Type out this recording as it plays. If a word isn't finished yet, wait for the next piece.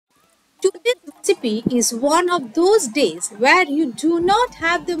Today's recipe is one of those days where you do not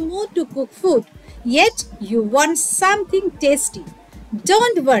have the mood to cook food, yet you want something tasty.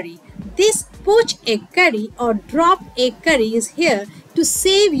 Don't worry, this poached egg curry or dropped egg curry is here to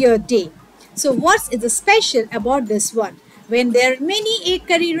save your day. So what is special about this one? When there are many egg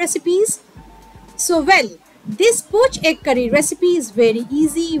curry recipes? This poached egg curry recipe is very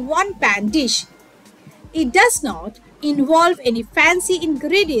easy one pan dish. It does not involve any fancy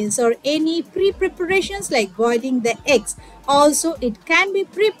ingredients or any pre-preparations like boiling the eggs. Also, it can be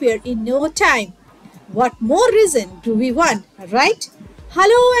prepared in no time. What more reason do we want, right?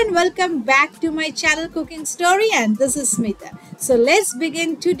 Hello and welcome back to my channel Cooking Story, and this is Smita. So let's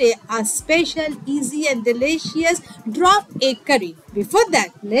begin today our special, easy and delicious drop egg curry. Before that,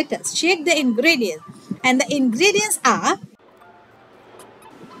 let us check the ingredients. And the ingredients are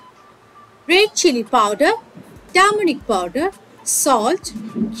red chili powder, turmeric powder, salt,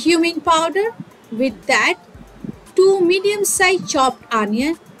 cumin powder. With that, 2 medium-sized chopped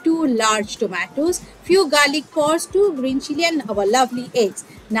onion, 2 large tomatoes, few garlic pods, 2 green chili and our lovely eggs.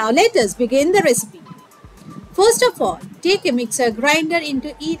 Now let us begin the recipe. First of all, take a mixer grinder.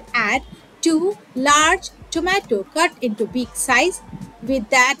 Into it add 2 large tomato cut into big size. With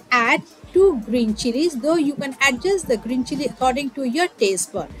that add 2 green chilies, though you can adjust the green chili according to your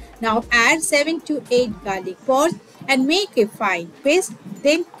taste bud. Now add 7 to 8 garlic pods and make a fine paste.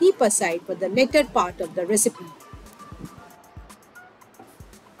 Then keep aside for the later part of the recipe.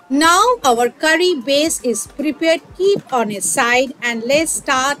 Now our curry base is prepared. Keep on a side and let's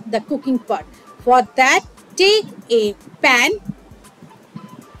start the cooking part. For that, take a pan.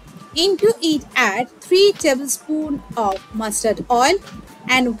 Into it add 3 tablespoons of mustard oil,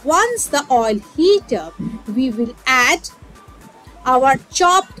 and once the oil heat up, we will add our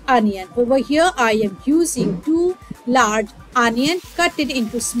chopped onion. Over here I am using 2 large onions, cut it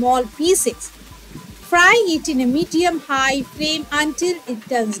into small pieces. Fry it in a medium-high flame until it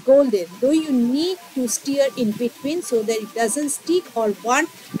turns golden, though you need to stir in between so that it doesn't stick or burn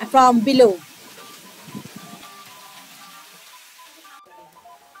from below.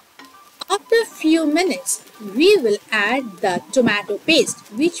 After a few minutes, we will add the tomato paste,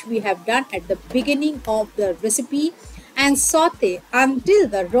 which we have done at the beginning of the recipe, and saute until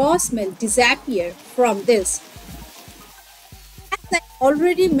the raw smell disappears from this. As I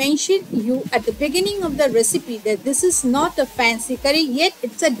already mentioned you at the beginning of the recipe that this is not a fancy curry, yet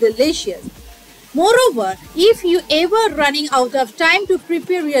it's a delicious. Moreover, if you ever running out of time to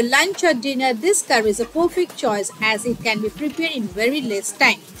prepare your lunch or dinner, this curry is a perfect choice as it can be prepared in very less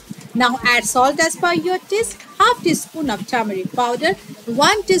time. Now add salt as per your taste, half teaspoon of turmeric powder,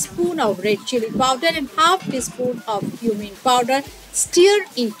 1 teaspoon of red chili powder and half teaspoon of cumin powder. Stir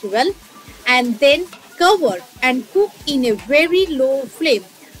it well and then cover and cook in a very low flame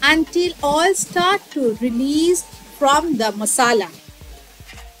until oil start to release from the masala.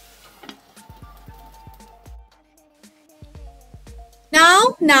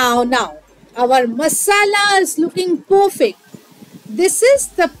 Now, our masala is looking perfect. This is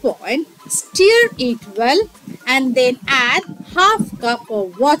the point. Stir it well and then add half cup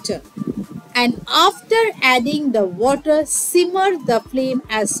of water. And after adding the water, simmer the flame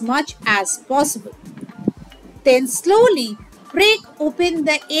as much as possible. Then slowly break open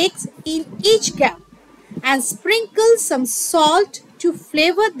the eggs in each gap and sprinkle some salt to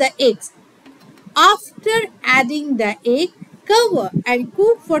flavor the eggs. After adding the egg, cover and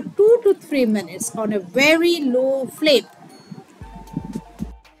cook for 2 to 3 minutes on a very low flame.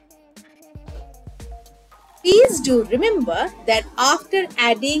 Please do remember that after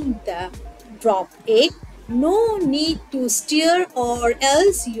adding the dropped egg, no need to stir or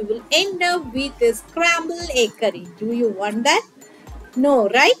else you will end up with a scrambled egg curry. Do you want that? No,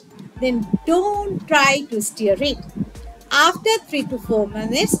 right? Then don't try to stir it. After 3 to 4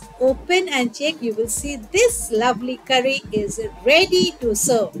 minutes, open and check. You will see this lovely curry is ready to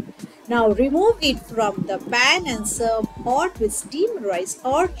serve. Now remove it from the pan and serve hot with steamed rice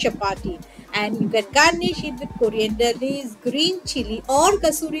or chapati. And you can garnish it with coriander leaves, green chili or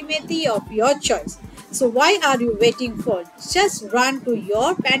kasuri methi of your choice. So why are you waiting for? Just run to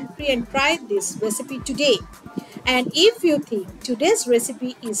your pantry and try this recipe today. And if you think today's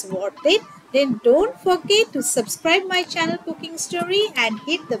recipe is worth it, then don't forget to subscribe my channel Cooking Story and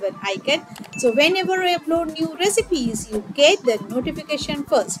hit the bell icon. So whenever I upload new recipes, you get the notification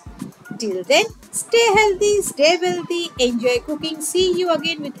first. Till then, stay healthy, stay wealthy, enjoy cooking. See you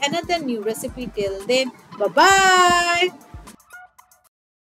again with another new recipe. Till then, bye-bye.